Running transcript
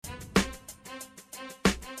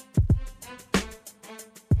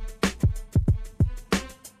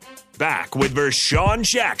back with Vershawn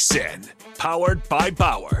Jackson. Powered by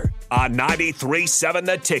Bauer on 93.7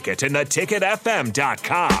 The Ticket and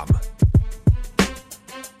theticketfm.com.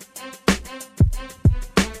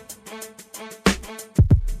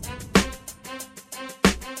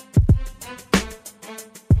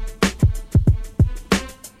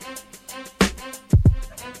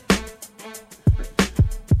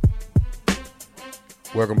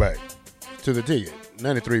 Welcome back to The Ticket,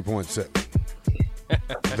 93.7.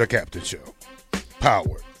 The Captain Show.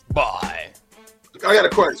 Powered by. I got a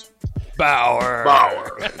question. Bauer.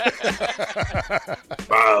 Bauer.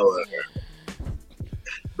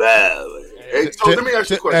 Hey, so let me ask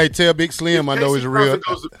you a question. Hey, tell Big Slim I know he's real.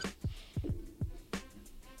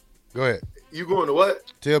 Go ahead. You going to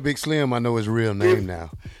what? Tell Big Slim I know his real name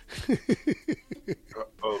now. Okay.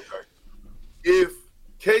 If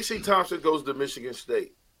Casey Thompson goes to Michigan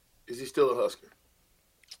State, is he still a Husker?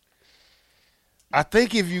 I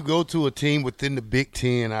think if you go to a team within the Big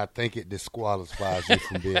Ten, I think it disqualifies you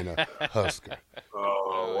from being a Husker.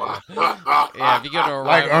 Oh, wow. Yeah, if you go to a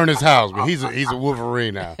like Ernest Hausman, he's a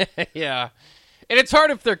Wolverine now. Yeah, and it's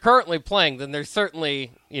hard if they're currently playing. Then they're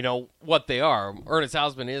certainly what they are. Ernest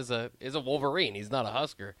Hausman is a Wolverine. He's not a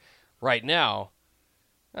Husker right now.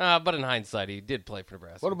 But in hindsight, he did play for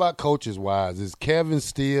Nebraska. What about coaches wise? Is Kevin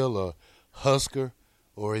Steele a Husker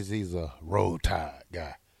or is he a Roll Tide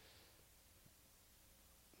guy?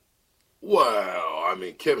 Well, I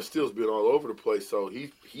mean, Kevin Steele's been all over the place, so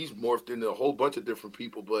he's morphed into a whole bunch of different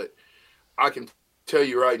people. But I can tell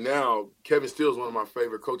you right now, Kevin Steele's one of my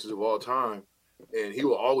favorite coaches of all time, and he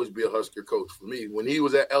will always be a Husker coach for me. When he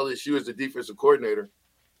was at LSU as the defensive coordinator,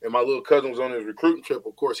 and my little cousin was on his recruiting trip,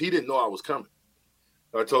 of course, he didn't know I was coming.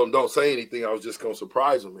 I told him, don't say anything. I was just going to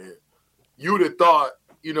surprise him, man. You would have thought,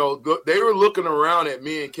 they were looking around at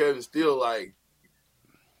me and Kevin Steele like,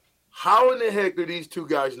 how in the heck do these two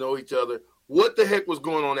guys know each other? What the heck was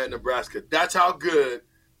going on at Nebraska? That's how good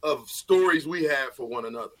of stories we had for one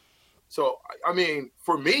another. So, I mean,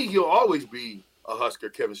 for me, he'll always be a Husker,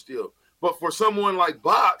 Kevin Steele. But for someone like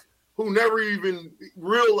Bach, who never even it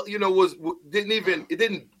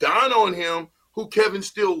didn't dawn on him who Kevin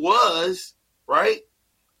Steele was, right?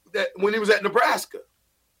 That when he was at Nebraska,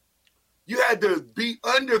 you had to be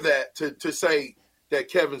under that to say that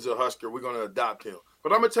Kevin's a Husker. We're going to adopt him.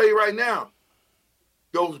 But I'm going to tell you right now,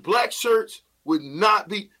 those black shirts would not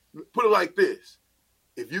be – put it like this.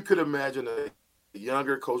 If you could imagine a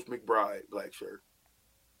younger Coach McBride black shirt,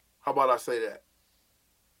 how about I say that?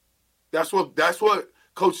 That's what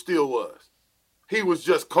Coach Steele was. He was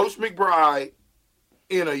just Coach McBride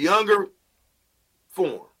in a younger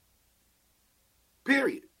form.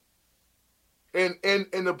 Period. And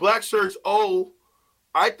the black shirts owe,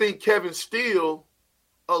 I think, Kevin Steele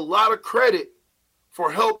a lot of credit for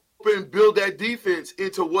helping build that defense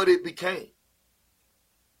into what it became.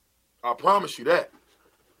 I promise you that.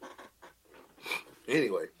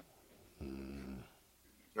 Anyway.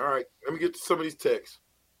 All right, let me get to some of these texts.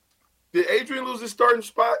 Did Adrian lose his starting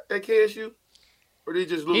spot at KSU? Or did he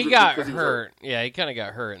just lose it? He got hurt. Yeah, he kind of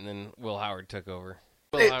got hurt, and then Will Howard took over.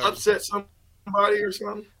 They upset somebody or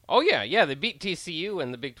something? Oh, yeah, they beat TCU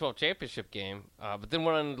in the Big 12 championship game, but then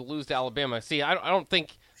went on to lose to Alabama. See, I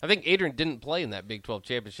think Adrian didn't play in that Big 12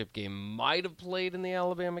 championship game. Might have played in the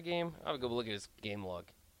Alabama game. I'll go look at his game log.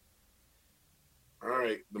 All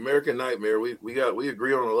right, the American Nightmare. We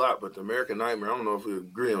agree on a lot, but the American Nightmare, I don't know if we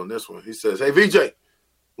agree on this one. He says, "Hey VJ,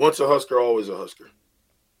 once a Husker, always a Husker."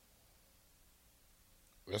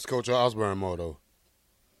 That's Coach Osborne motto.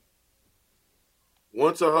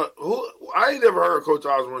 I ain't never heard Coach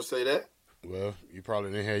Osborne say that. Well, you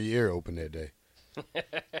probably didn't have your ear open that day.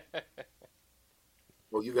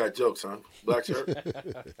 Well, you got jokes, huh? Black shirt.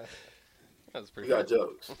 That's pretty. You got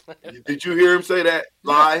jokes. Did you hear him say that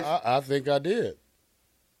live? Yeah, I think I did.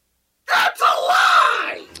 That's a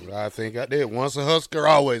lie. I think I did. Once a Husker,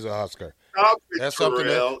 always a Husker. That's something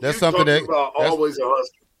always a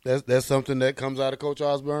Husker. That's something that comes out of Coach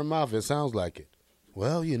Osborne's mouth. It sounds like it.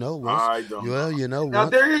 Well, once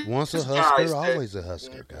a Husker, always a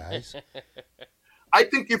Husker, guys. I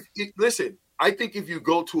think if you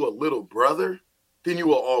go to a little brother, then you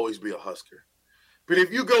will always be a Husker. But if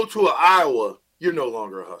you go to an Iowa, you're no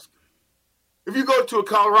longer a Husker. If you go to a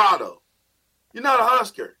Colorado, you're not a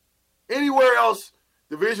Husker. Anywhere else,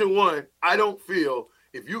 Division I don't feel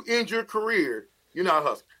if you end your career, you're not a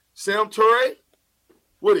Husker. Sam Toure,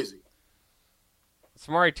 what is he?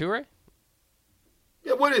 Samori Toure?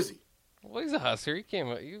 Yeah, what is he? Well, he's a Husker. He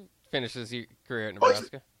finished his career at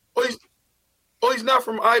Nebraska. He's not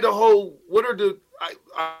from Idaho. What are the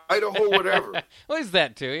Idaho whatever? Well, he's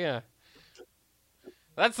that too, yeah.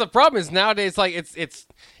 That's the problem. Is nowadays like it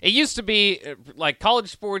used to be like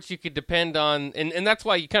college sports. You could depend on, and that's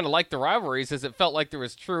why you kind of like the rivalries, is it felt like there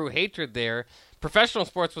was true hatred there. Professional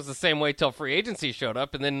sports was the same way till free agency showed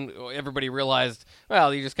up, and then everybody realized,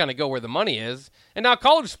 well, you just kind of go where the money is. And now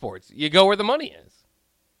college sports, you go where the money is.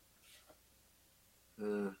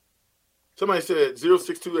 Somebody said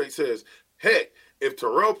 0628 says, heck, if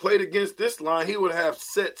Terrell played against this line, he would have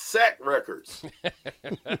set sack records.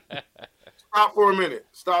 Stop for a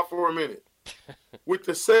minute. With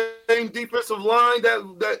the same defensive line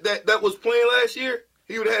that was playing last year,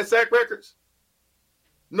 he would have had sack records?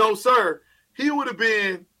 No, sir. He would have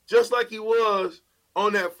been just like he was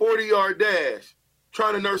on that 40-yard dash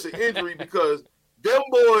trying to nurse an injury because them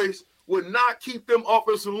boys would not keep them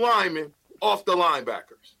offensive linemen off the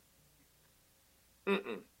linebackers.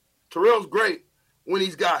 Terrell's great when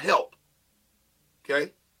he's got help,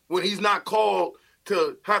 okay? When he's not called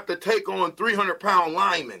to have to take on 300-pound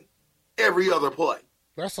linemen every other play.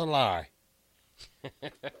 That's a lie.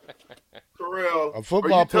 Terrell, a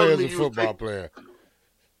football player is a football player.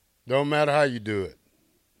 Don't matter how you do it.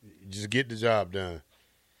 You just get the job done.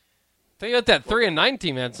 Tell you what, that 3-9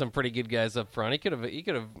 team had some pretty good guys up front. He could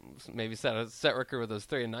have maybe set a set record with those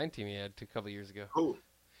 3-9 team he had a couple of years ago. Who?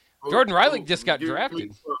 Jordan Riley just got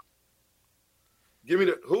drafted. Give me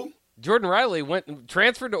the who? Jordan Riley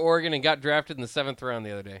transferred to Oregon and got drafted in the 7th round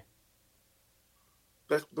the other day.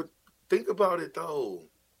 But think about it though.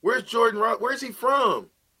 Where's Jordan Riley? Where's he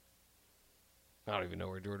from? I don't even know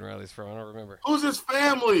where Jordan Riley's from. I don't remember. Who's his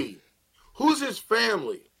family?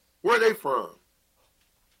 Where are they from?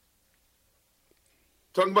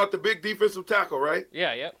 Talking about the big defensive tackle, right?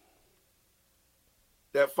 Yeah, yep.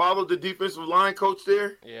 That followed the defensive line coach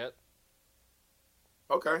there? Yeah.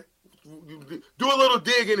 Okay. Do a little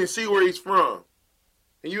digging and see where he's from.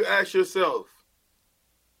 And you ask yourself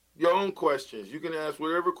your own questions. You can ask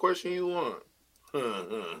whatever question you want.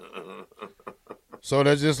 So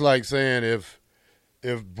that's just like saying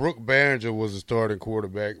if Brooke Barringer was a starting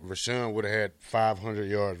quarterback, Rashawn would have had 500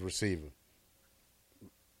 yards receiving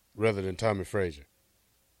rather than Tommy Frazier.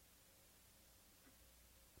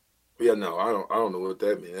 Yeah, no, I don't know what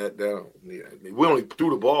that means. We only threw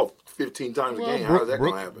the ball 15 times a game. How's that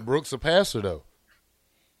going to happen? Brooke's a passer, though.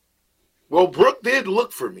 Well, Brooke did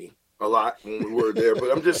look for me a lot when we were there, but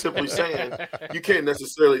I'm just simply saying you can't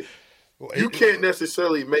necessarily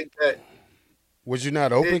make that. Was you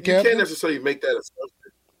not open, Captain? You can't necessarily make that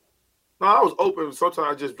assumption. No, I was open. Sometimes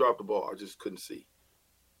I just dropped the ball. I just couldn't see.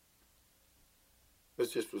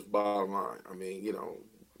 That's just was bottom line. I mean,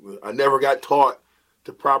 I never got taught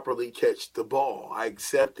to properly catch the ball. I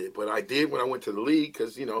accept it, but I did when I went to the league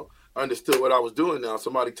because, I understood what I was doing now.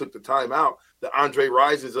 Somebody took the time out. The Andre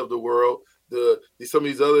Rises of the world, some of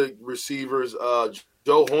these other receivers,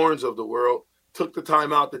 Joe Horns of the world, took the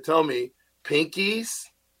time out to tell me, pinkies,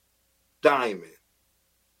 diamond.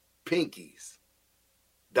 Pinkies,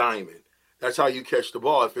 diamond. That's how you catch the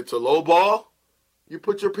ball. If it's a low ball, you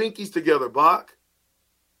put your pinkies together, Bach.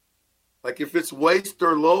 Like if it's waist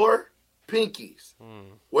or lower, pinkies.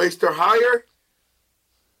 Waist or higher?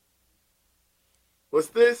 What's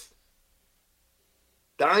this?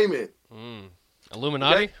 Diamond.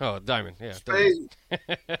 Illuminati? Okay. Oh, diamond. Yeah.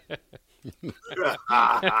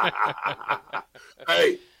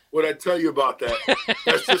 Hey, what I tell you about that?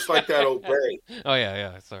 That's just like that old Bay. Oh,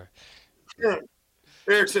 yeah. Sorry. Yeah.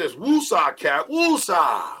 Eric says, woosah, Cap.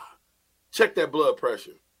 Woosah. Check that blood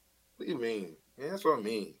pressure. What do you mean? Yeah, that's what I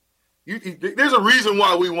mean. There's a reason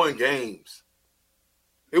why we won games.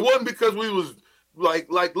 It wasn't because we was like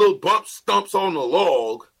little bump stumps on the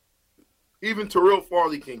log. Even Terrell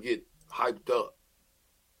Farley can get hyped up.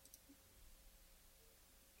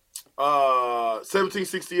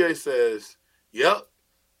 1768 says, yep,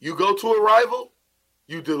 you go to a rival,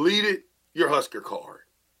 you deleted your Husker card.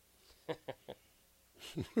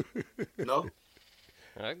 No?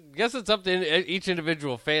 I guess it's up to each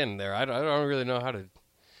individual fan there. I don't really know how to.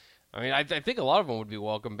 I mean, I think a lot of them would be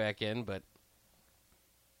welcome back in, but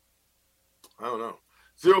I don't know.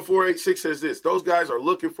 0486 says this. Those guys are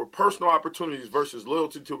looking for personal opportunities versus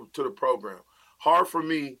loyalty to the program. Hard for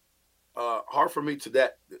me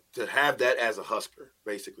to have that as a Husker,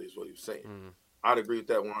 basically, is what he was saying. I'd agree with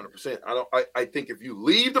that 100%. I think if you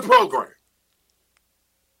leave the program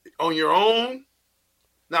on your own,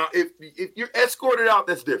 now if you're escorted out,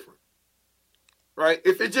 that's different. Right?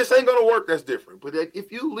 If it just ain't gonna work, that's different. But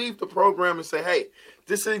if you leave the program and say, hey,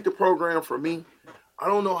 this ain't the program for me, I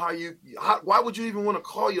don't know why would you even want to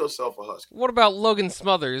call yourself a Husker? What about Logan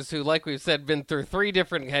Smothers, who, like we've said, been through 3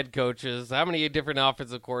 different head coaches, how many different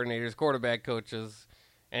offensive coordinators, quarterback coaches,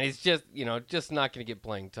 and he's just not going to get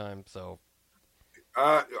playing time. So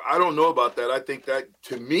I don't know about that. I think that,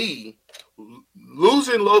 to me,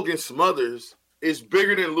 losing Logan Smothers is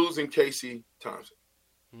bigger than losing Casey Thompson.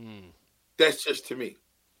 That's just to me.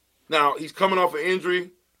 Now, he's coming off an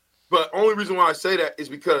injury, but only reason why I say that is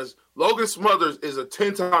because Logan Smothers is a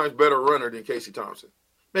 10 times better runner than Casey Thompson.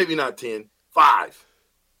 Maybe not 10, 5.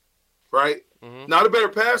 Right? Not a better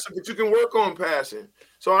passer, but you can work on passing.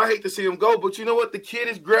 So I hate to see him go, but you know what? The kid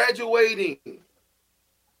is graduating.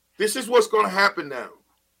 This is what's going to happen now.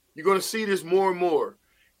 You're going to see this more and more.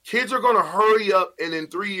 Kids are going to hurry up and in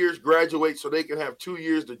 3 years graduate so they can have 2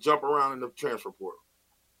 years to jump around in the transfer portal.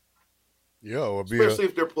 Yeah, or be especially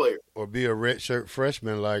if they're players. Or be a redshirt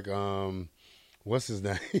freshman like what's his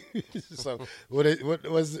name? So what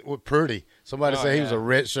was it? Purdy. Somebody said he was a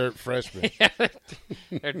redshirt freshman.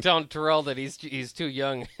 They're telling Terrell that he's too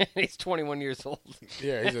young. He's 21 years old.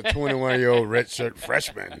 Yeah, he's a 21-year-old redshirt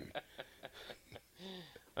freshman.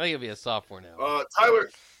 I think he'll be a sophomore now.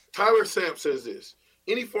 Tyler Samp says this: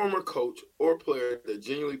 any former coach or player that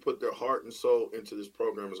genuinely put their heart and soul into this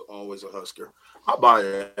program is always a Husker. I'll buy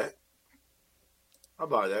that.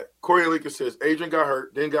 Corey Alika says Adrian got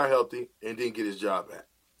hurt, then got healthy, and didn't get his job back.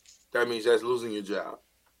 That means that's losing your job.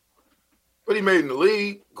 But he made it in the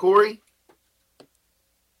league, Corey.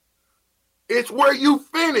 It's where you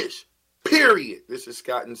finish, period. This is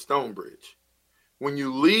Scott in Stonebridge. When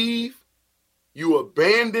you leave, you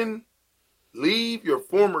leave your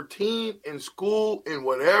former team and school in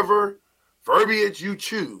whatever verbiage you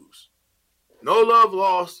choose. No love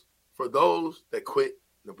lost for those that quit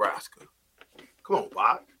Nebraska. Come on,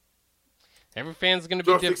 Bob. Every fan's going to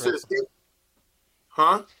be different.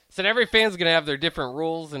 Said every fan's going to have their different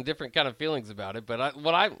rules and different kind of feelings about it. But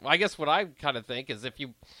I guess what I kind of think is if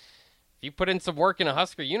you put in some work in a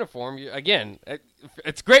Husker uniform,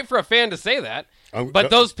 it's great for a fan to say that. But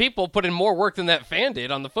those people put in more work than that fan did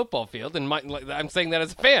on the football field. And I'm saying that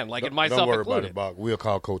as a fan, like in myself included. Don't worry about it, Bob. We'll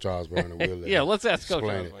call Coach Osborne. And we'll let's ask Coach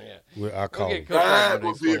Osborne. Yeah, I'll call him. That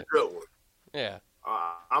would be a good one. Yeah.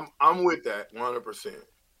 I'm with that 100%.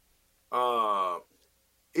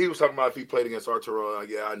 He was talking about if he played against Arturo.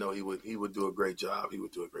 Yeah, I know he would do a great job. He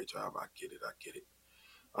would do a great job. I get it.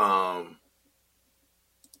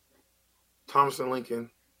 Thompson Lincoln,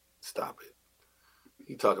 stop it.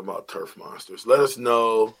 He talking about turf monsters. Let us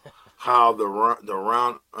know how the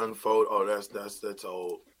round unfold. Oh, that's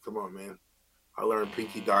old. Come on, man. I learned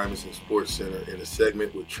Pinky Diamonds in Sports Center in a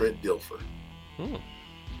segment with Trent Dilfer.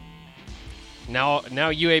 Now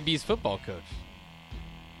UAB's football coach.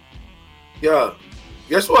 Yeah.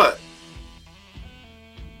 Guess what?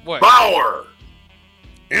 What? Power.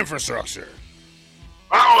 Infrastructure.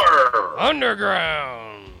 Power.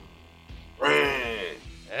 Underground. Brand.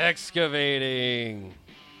 Excavating.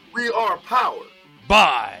 We are powered.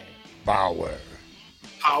 By. Power.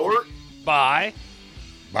 Powered. By.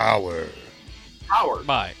 Power. Powered.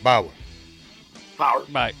 By. Power.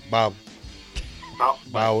 Powered. By. Bob.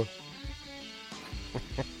 Power.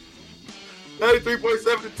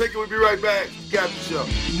 93.7 The Ticket. We'll be right back. Got the show.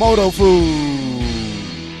 Moto Food.